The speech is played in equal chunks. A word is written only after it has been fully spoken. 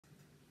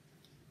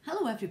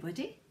Hello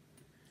everybody,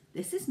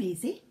 this is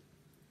Maisie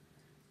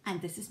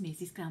and this is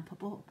Maisie's Grandpa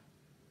Bob.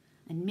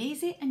 And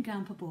Maisie and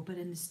Grandpa Bob are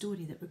in the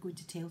story that we're going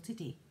to tell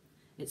today.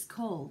 It's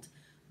called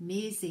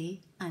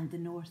Maisie and the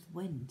North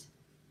Wind.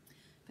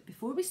 But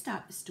before we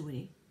start the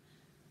story,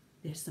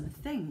 there's some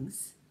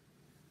things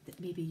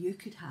that maybe you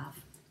could have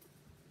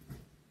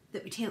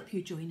that would help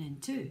you join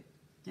in too.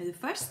 Now the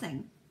first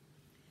thing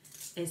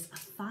is a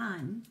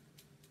fan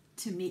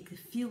to make the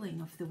feeling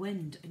of the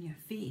wind on your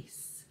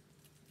face.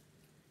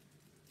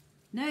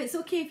 Now it's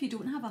okay if you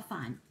don't have a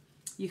fan.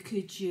 You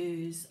could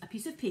use a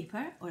piece of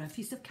paper or a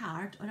piece of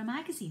card or a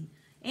magazine,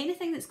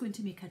 anything that's going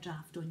to make a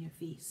draft on your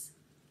face.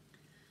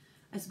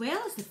 As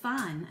well as the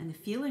fan and the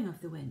feeling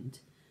of the wind,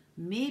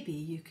 maybe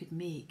you could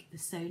make the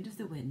sound of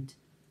the wind.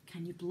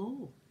 Can you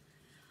blow?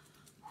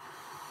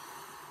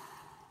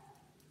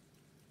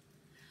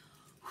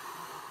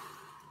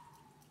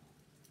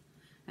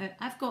 Now,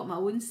 I've got my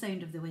own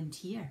sound of the wind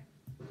here.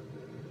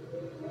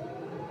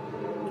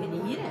 Can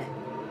you hear it?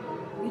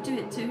 You do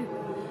it too.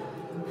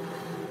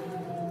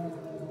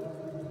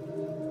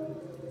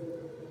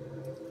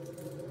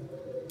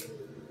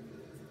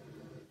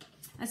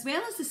 As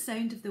well as the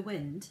sound of the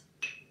wind,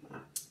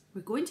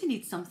 we're going to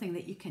need something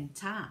that you can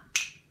tap.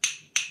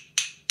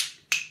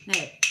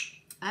 Now,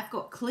 I've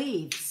got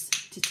claves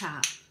to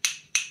tap,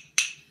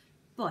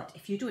 but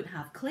if you don't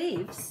have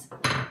claves,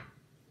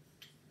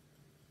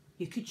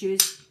 you could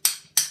use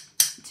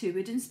 2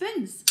 wooden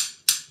spoons.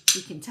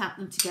 You can tap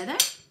them together,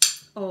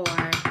 or you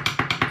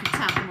could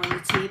tap them on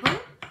the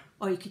table,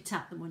 or you could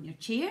tap them on your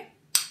chair.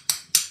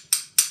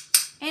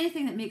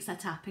 Anything that makes a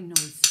tapping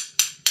noise.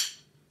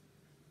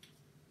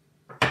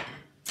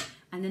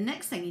 And the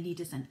next thing you need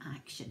is an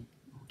action,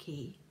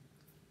 okay?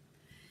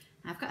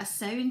 I've got a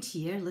sound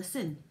here,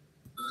 listen.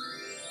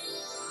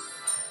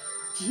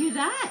 Do you hear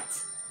that?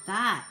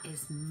 That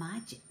is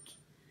magic.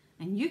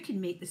 And you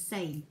can make the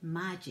sign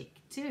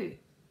magic too.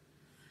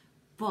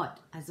 But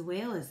as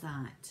well as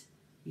that,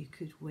 you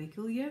could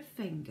wiggle your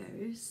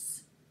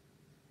fingers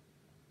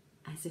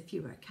as if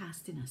you were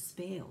casting a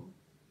spell.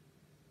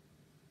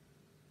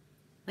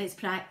 Let's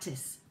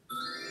practice.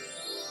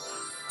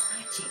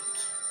 Magic.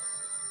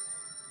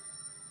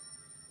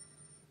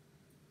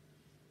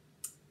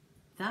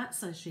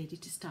 That's us ready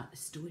to start the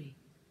story.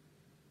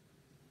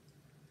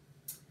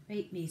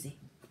 Right, Maisie.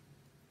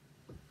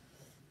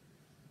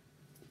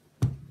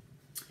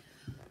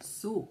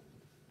 So,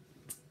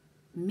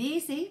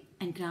 Maisie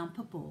and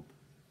Grandpa Bob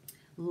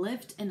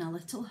lived in a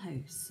little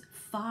house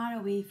far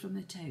away from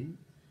the town,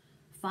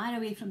 far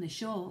away from the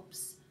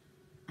shops,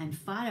 and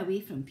far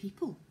away from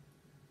people.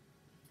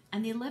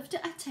 And they lived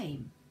at a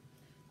time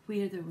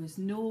where there was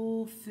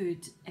no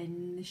food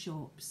in the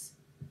shops.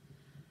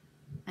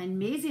 And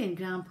Maisie and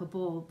Grandpa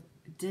Bob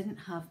didn't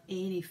have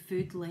any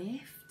food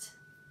left.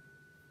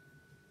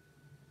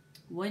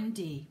 One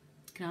day,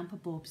 Grandpa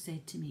Bob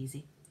said to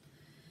Maisie,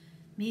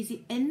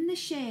 "Maisie, in the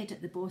shed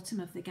at the bottom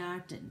of the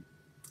garden,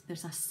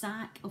 there's a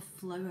sack of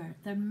flour.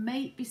 There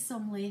might be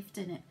some left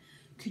in it.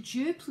 Could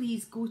you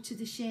please go to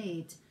the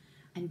shed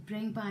and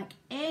bring back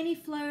any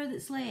flour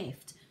that's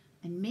left?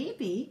 And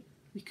maybe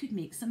we could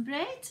make some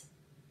bread."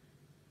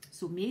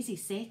 So Maisie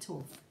set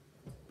off.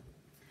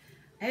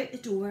 Out the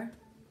door,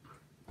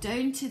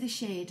 down to the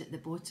shed at the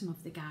bottom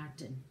of the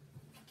garden.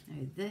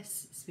 Now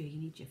this is where you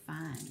need your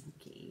fan,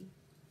 okay?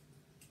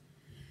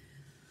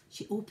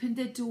 She opened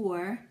the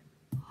door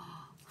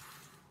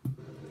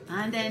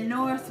and the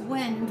north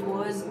wind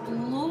was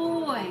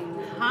blowing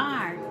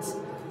hard.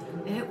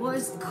 It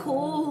was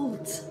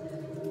cold.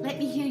 Let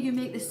me hear you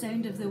make the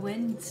sound of the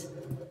wind.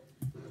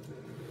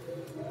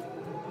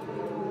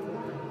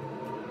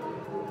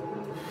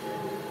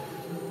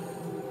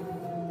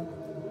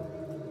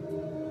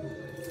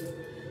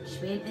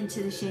 She went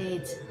into the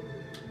shed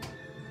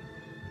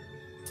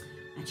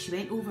and she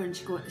went over and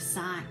she got the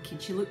sack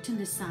and she looked in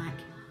the sack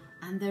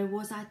and there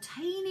was a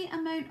tiny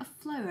amount of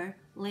flour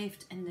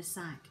left in the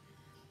sack.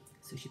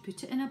 So she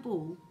put it in a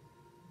bowl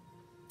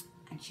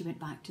and she went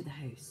back to the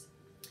house.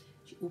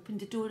 She opened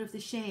the door of the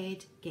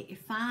shed, get your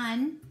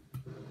fan,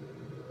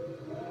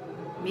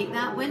 make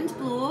that wind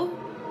blow,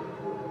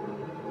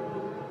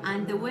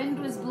 and the wind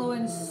was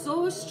blowing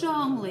so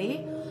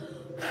strongly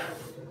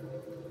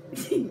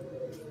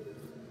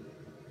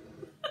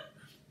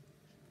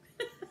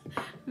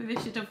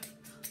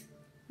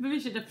Maybe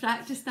should have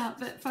practiced that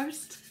bit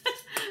first.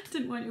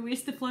 Didn't want to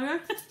waste the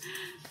flour.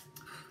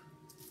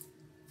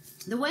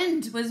 The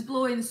wind was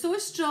blowing so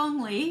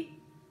strongly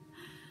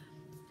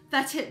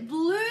that it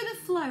blew the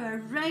flour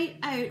right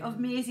out of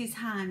Maisie's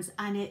hands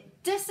and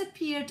it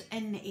disappeared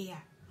in the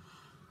air.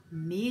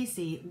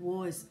 Maisie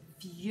was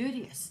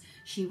furious.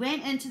 She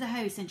went into the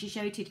house and she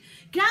shouted,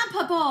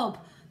 "Grandpa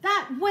Bob,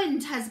 that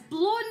wind has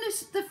blown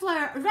the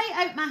flour right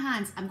out my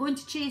hands. I'm going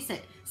to chase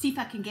it, see if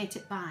I can get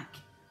it back."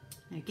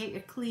 Now get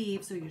your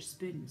claves or your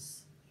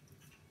spoons.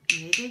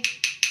 You ready?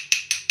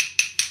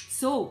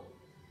 So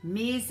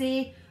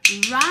Maisie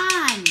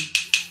ran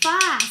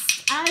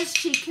fast as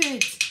she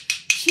could,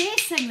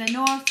 chasing the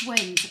north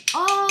wind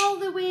all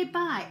the way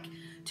back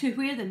to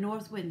where the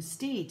north wind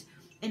stayed.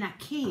 in a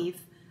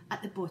cave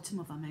at the bottom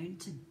of a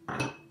mountain.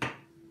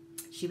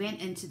 She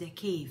went into the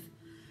cave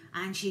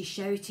and she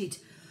shouted,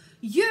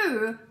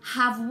 "You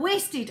have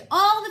wasted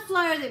all the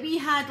flour that we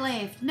had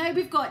left. Now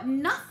we've got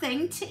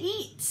nothing to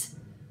eat."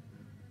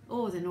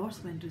 Oh, the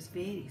North Wind was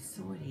very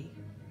sorry.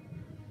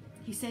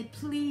 He said,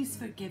 "Please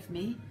forgive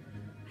me.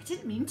 I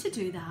didn't mean to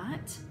do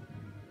that.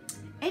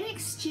 In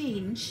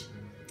exchange,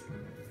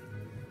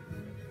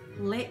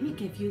 let me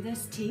give you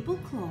this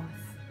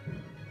tablecloth."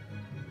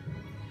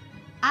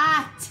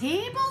 "A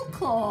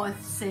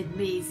tablecloth," said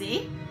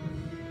Maisie.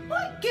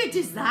 "What good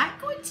is that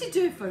going to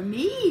do for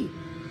me?"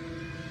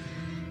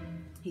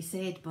 He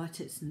said, "But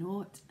it's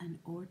not an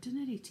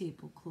ordinary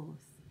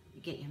tablecloth.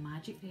 You get your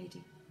magic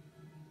ready.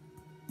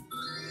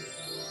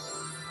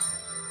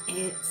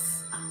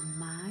 It's a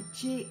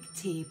magic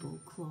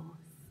tablecloth.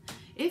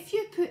 If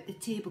you put the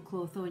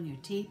tablecloth on your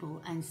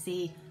table and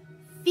say,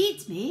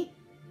 'Feed me,'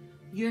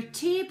 your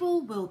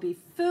table will be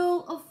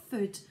full of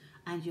food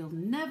and you'll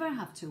never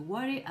have to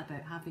worry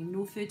about having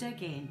no food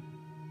again."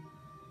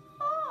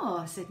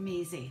 "Oh," said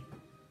Maisie,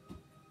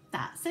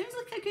 "that sounds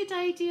like a good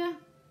idea.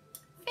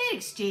 Fair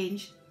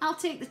exchange, I'll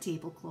take the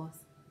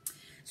tablecloth."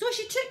 So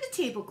she took the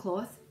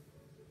tablecloth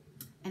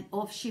and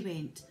off she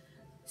went,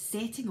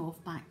 setting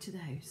off back to the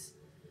house.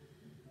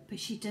 But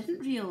she didn't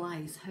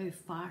realise how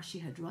far she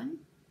had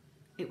run.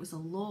 It was a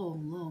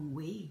long, long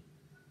way.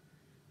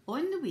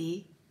 On the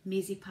way,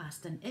 Maisie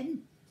passed an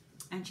inn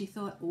and she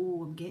thought,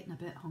 "Oh, I'm getting a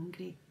bit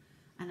hungry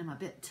and I'm a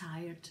bit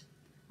tired.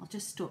 I'll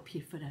just stop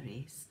here for a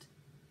rest."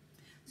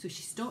 So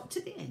she stopped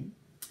at the inn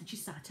and she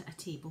sat at a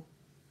table.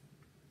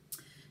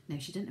 Now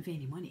she didn't have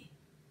any money.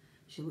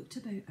 She looked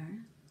about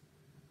her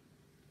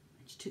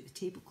and she took the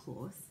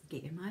tablecloth,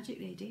 get your magic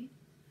ready,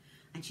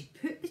 and she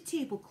put the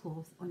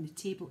tablecloth on the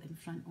table in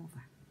front of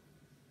her.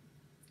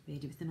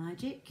 Ready with the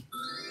magic?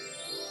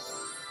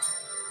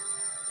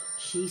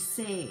 She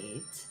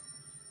said,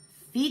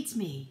 "Feed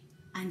me,"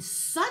 and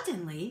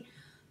suddenly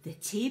the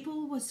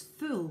table was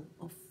full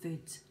of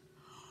food.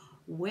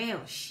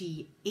 Well,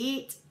 she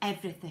ate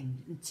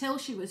everything until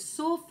she was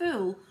so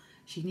full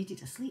she needed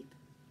to sleep.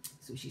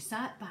 So she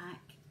sat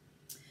back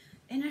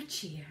in her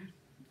chair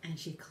and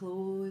she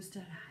closed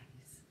her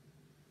eyes.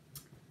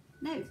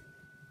 Now,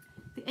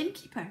 the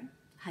innkeeper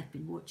had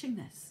been watching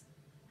this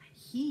and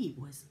he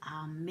was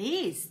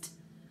amazed.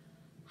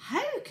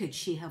 How could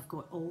she have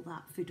got all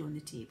that food on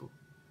the table?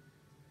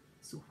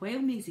 So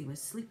while Maisie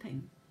was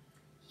sleeping,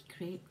 he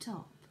crept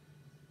up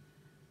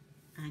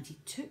and he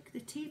took the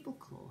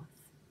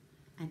tablecloth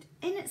and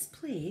in its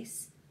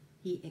place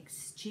he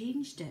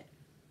exchanged it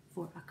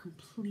for a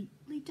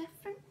completely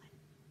different one.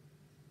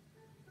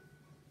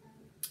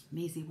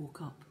 Maisie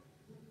woke up.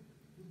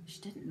 She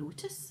didn't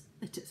notice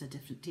that it's a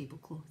different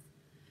tablecloth.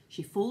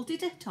 She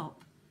folded it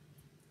up,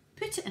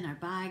 put it in her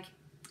bag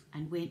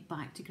and went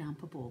back to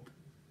Grandpa Bob.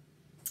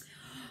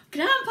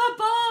 "Grandpa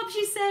Bob,"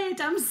 she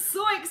said, "I'm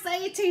so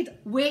excited.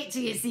 Wait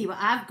till you see what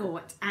I've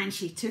got." And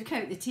she took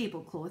out the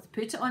tablecloth,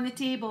 put it on the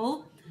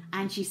table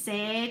and she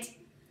said,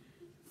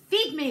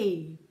 "Feed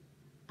me."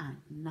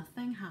 And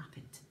nothing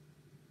happened.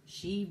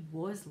 She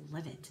was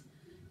livid.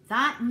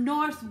 That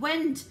North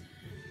Wind,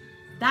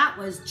 that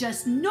was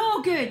just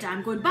no good.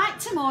 I'm going back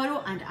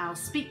tomorrow and I'll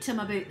speak to him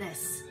about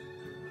this.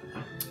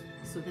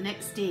 So the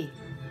next day,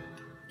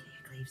 get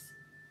your glaives.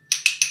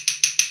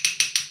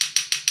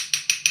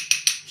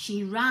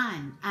 She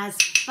ran as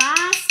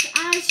fast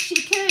as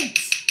she could.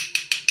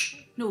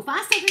 No,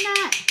 faster than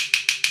that.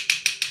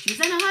 She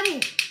was in a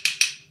hurry.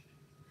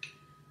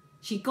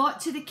 She got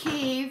to the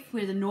cave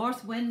where the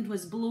North Wind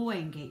was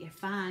blowing. Get your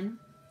fan.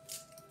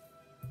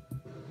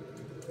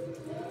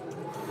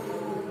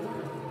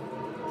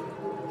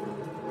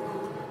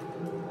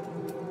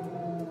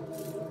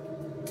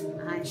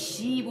 And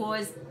she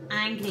was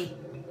angry.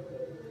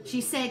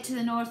 She said to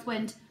the North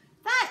Wind,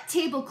 "That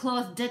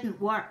tablecloth didn't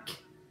work."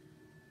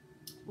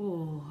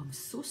 "Oh, I'm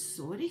so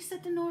sorry,"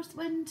 said the North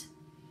Wind.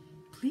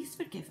 "Please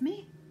forgive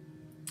me.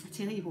 I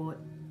tell you what,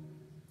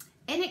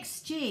 in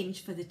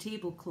exchange for the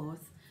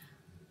tablecloth,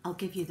 I'll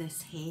give you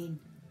this hen."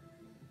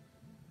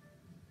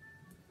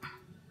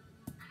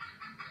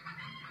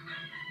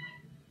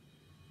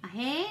 "A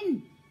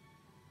hen?"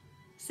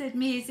 said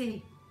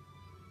Maisie.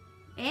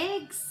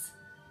 "Eggs?"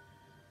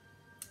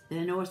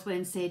 The North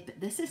Wind said,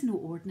 "But this is no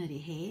ordinary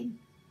hen.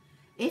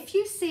 If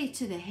you say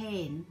to the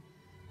hen,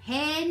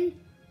 'Hen,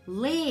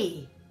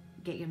 lay,'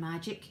 get your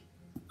magic."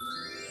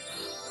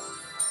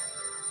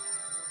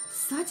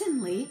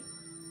 Suddenly,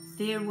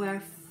 there were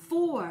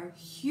 4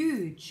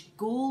 huge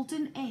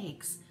golden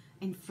eggs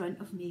in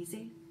front of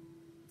Maisie.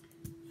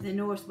 The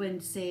North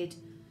Wind said,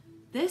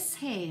 "This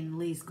hen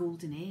lays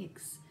golden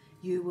eggs.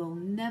 You will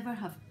never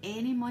have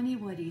any money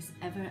worries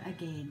ever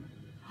again."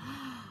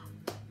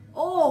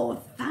 "Oh,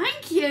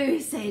 thank you,"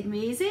 said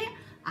Maisie.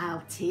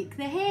 "I'll take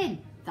the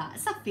hen.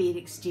 That's a fair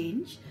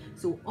exchange."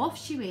 So off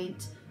she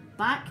went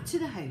back to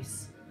the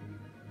house.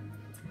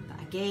 But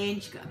again,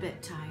 she got a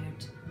bit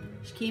tired.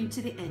 She came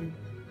to the inn.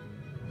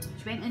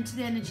 She went into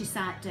the inn and she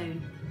sat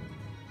down.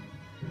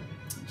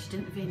 She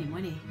didn't have any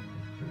money.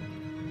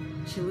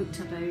 She looked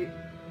about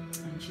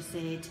And she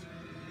said,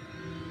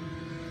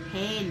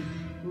 hen,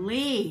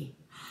 lay.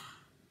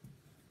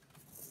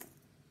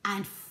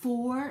 And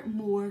 4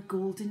 more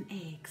golden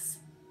eggs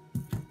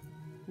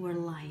were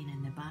lying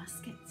in the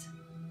basket.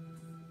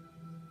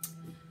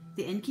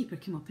 The innkeeper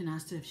came up and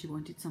asked her if she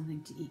wanted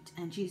something to eat,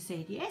 and she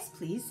said, yes,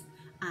 please,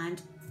 and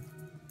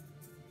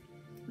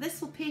this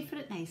will pay for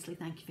it nicely,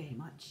 thank you very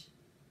much.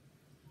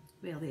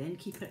 Well, the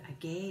innkeeper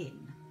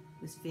again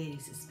was very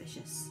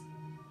suspicious.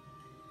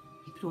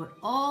 He brought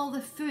all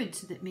the food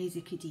that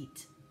Maisie could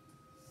eat.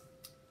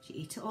 She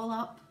ate it all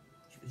up.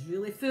 She was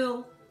really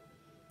full,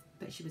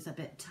 but she was a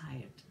bit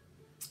tired.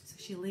 So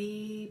she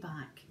lay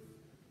back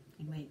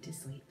and went to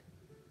sleep.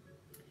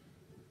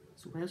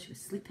 So while she was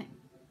sleeping,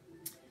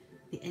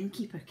 the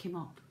innkeeper came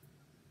up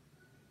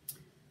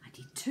and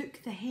he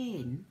took the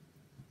hen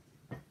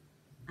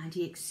and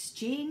he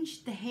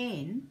exchanged the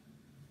hen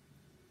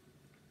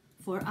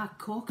for a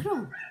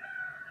cockerel.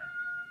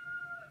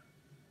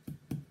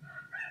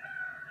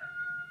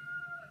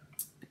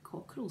 But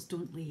cockerels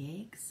don't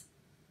lay eggs.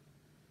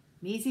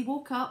 Maisie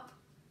woke up.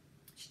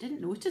 She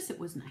didn't notice it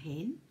wasn't a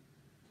hen.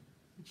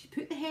 And she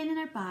put the hen in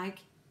her bag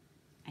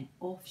and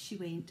off she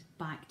went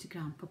back to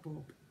Grandpa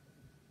Bob.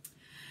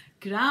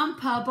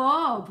 Grandpa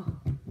Bob,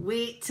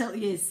 wait till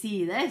you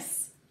see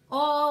this.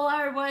 All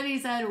our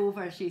worries are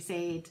over, she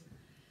said.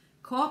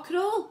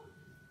 Cockerel?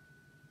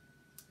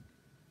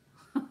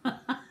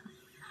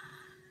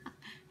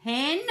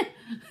 Hen?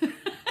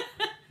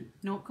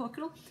 Not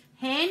cockerel.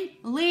 Hen,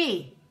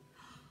 lay.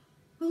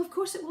 Well, of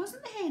course it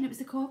wasn't the hen, it was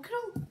the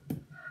cockerel.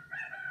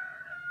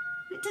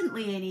 It didn't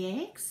lay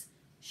any eggs.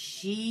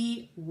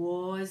 She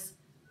was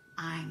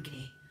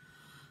angry.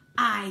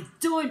 I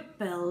don't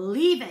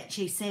believe it,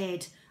 she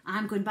said.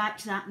 I'm going back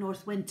to that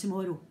north wind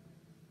tomorrow.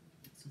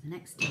 So the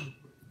next day,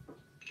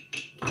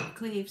 Kate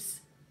Claves,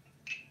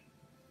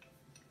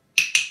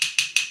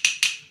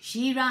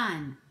 she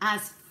ran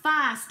as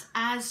fast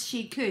as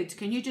she could.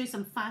 Can you do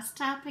some fast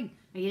tapping?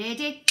 Are you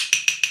ready?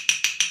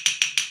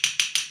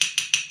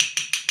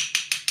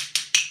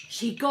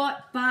 She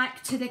got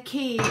back to the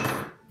cave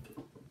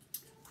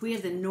where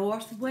the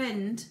north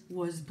wind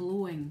was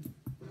blowing.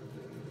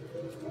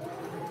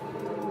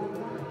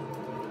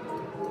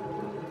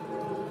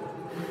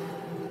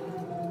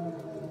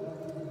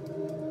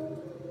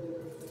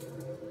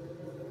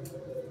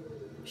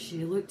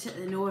 She looked at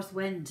the north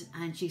wind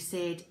and she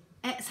said,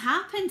 it's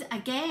happened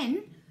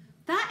again.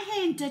 That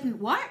hen didn't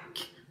work.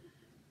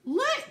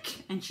 Look!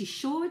 And she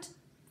showed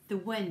the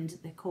wind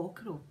the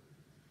cockerel.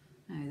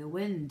 Now the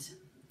wind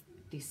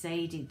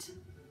decided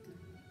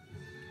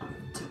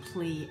to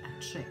play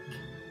a trick.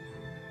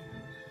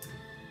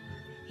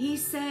 He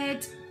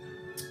said,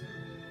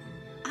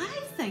 I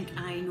think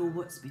I know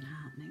what's been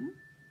happening.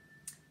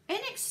 In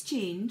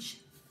exchange,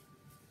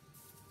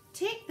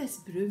 take this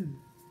broom.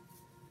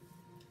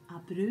 A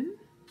broom?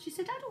 She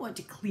said, I don't want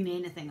to clean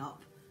anything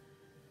up.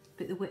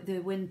 But the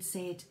wind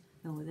said,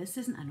 no, this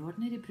isn't an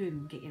ordinary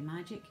broom. Get your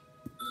magic.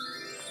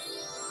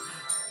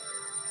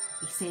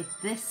 He said,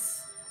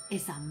 this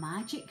is a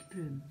magic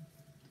broom.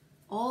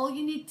 All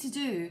you need to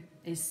do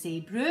is say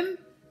broom,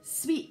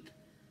 sweep,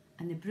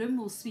 and the broom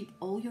will sweep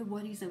all your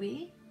worries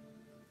away.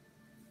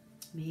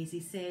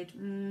 Maisie said,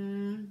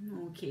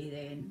 okay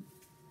then.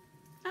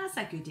 That's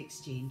a good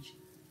exchange.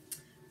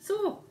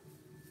 So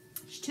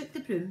she took the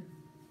broom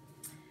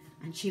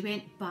and she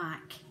went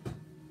back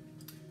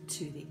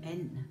to the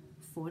inn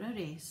for a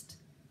rest.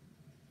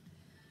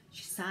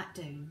 She sat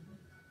down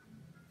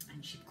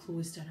and she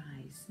closed her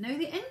eyes. Now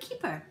the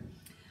innkeeper,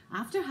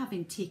 after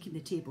having taken the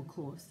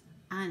tablecloth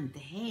and the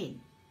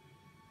hen,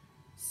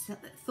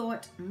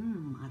 thought,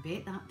 I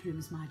bet that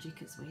broom's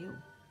magic as well.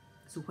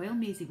 So while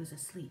Maisie was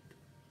asleep,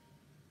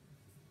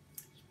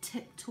 he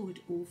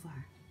tiptoed over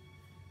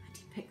and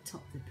he picked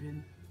up the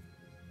broom.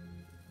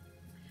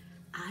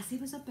 As he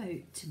was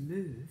about to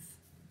move,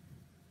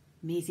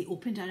 Maisie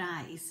opened her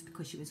eyes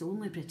because she was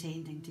only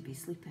pretending to be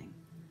sleeping.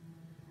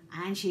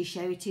 And she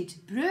shouted,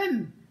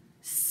 broom,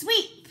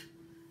 sweep!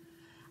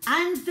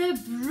 And the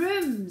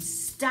broom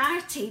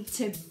started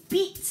to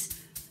beat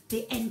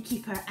the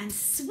innkeeper and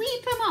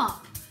sweep him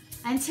up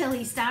until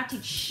he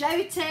started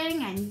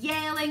shouting and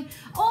yelling,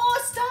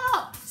 oh,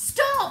 stop,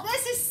 stop,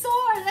 this is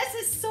sore, this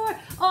is sore.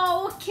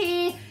 Oh,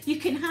 okay, you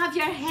can have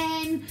your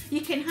hen,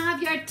 you can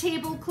have your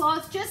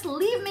tablecloth, just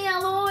leave me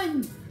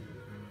alone.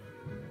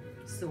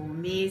 So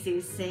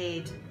Maisie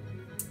said,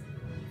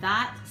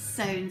 that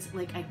sounds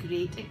like a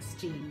great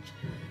exchange.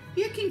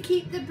 You can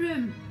keep the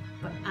broom,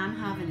 but I'm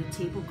having a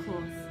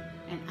tablecloth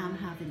and I'm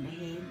having the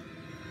hen.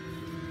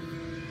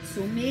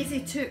 So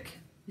Maisie took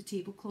the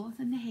tablecloth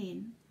and the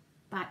hen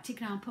back to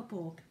Grandpa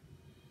Bob.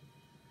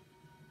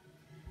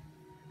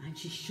 And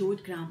she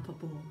showed Grandpa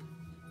Bob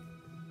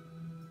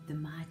the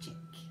magic.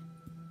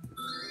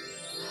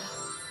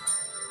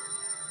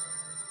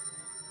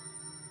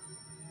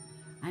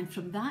 And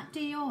from that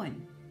day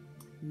on,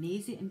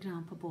 Maisie and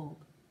Grandpa Bob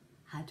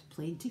had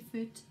plenty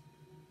food,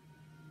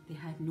 they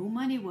had no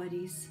money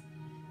worries,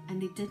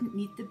 and they didn't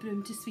need the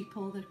broom to sweep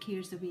all their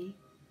cares away.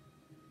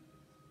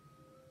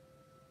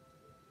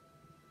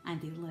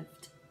 and they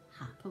lived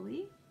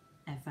happily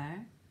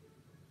ever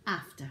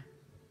after.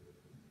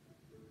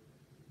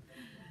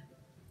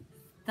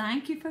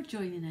 Thank you for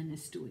joining in the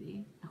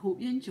story. I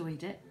hope you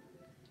enjoyed it.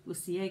 We'll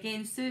see you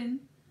again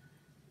soon.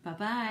 Bye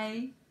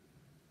bye.